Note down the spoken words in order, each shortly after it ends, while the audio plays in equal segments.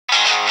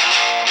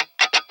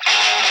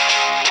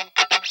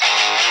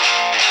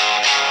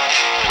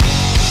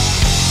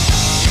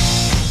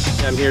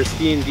I'm here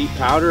skiing deep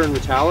powder and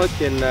metallic,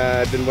 and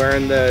I've been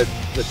wearing the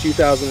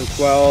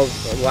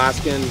 2012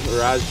 Alaskan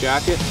Orage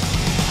jacket.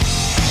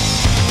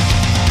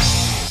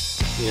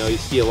 You know, you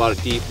see a lot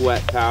of deep,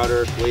 wet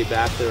powder way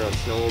back there on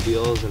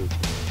snowmobiles, and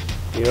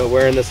you know,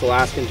 wearing this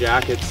Alaskan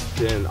jacket's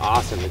been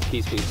awesome. It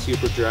keeps me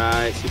super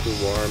dry,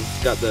 super warm.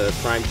 It's got the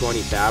Prime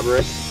 20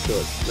 fabric, so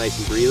it's nice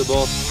and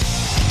breathable.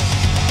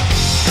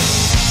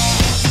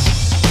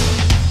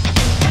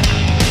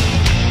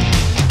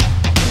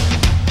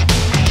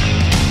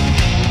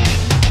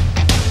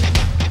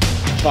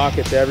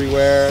 Pockets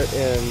everywhere,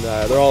 and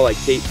they're all like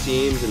tape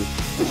seams and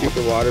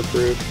super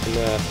waterproof,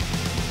 and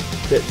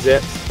fit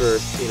zips for,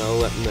 you know,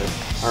 letting the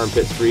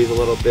armpits breathe a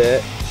little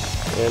bit.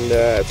 And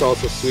it's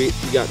also sweet,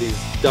 you got these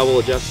double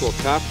adjustable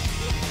cuffs,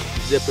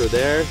 zipper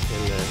there,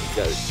 and you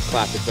got a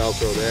classic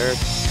Velcro there.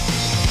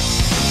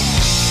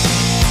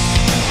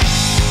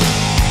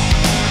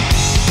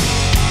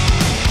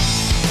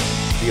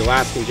 The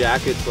Alaskan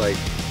jacket's like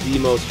the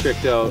most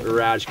tricked out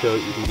Orage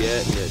coat you can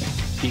get, and it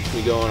keeps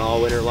me going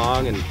all winter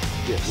long and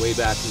get way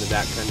back in the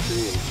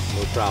backcountry, and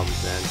no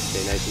problems, man.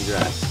 Stay nice and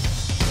dry.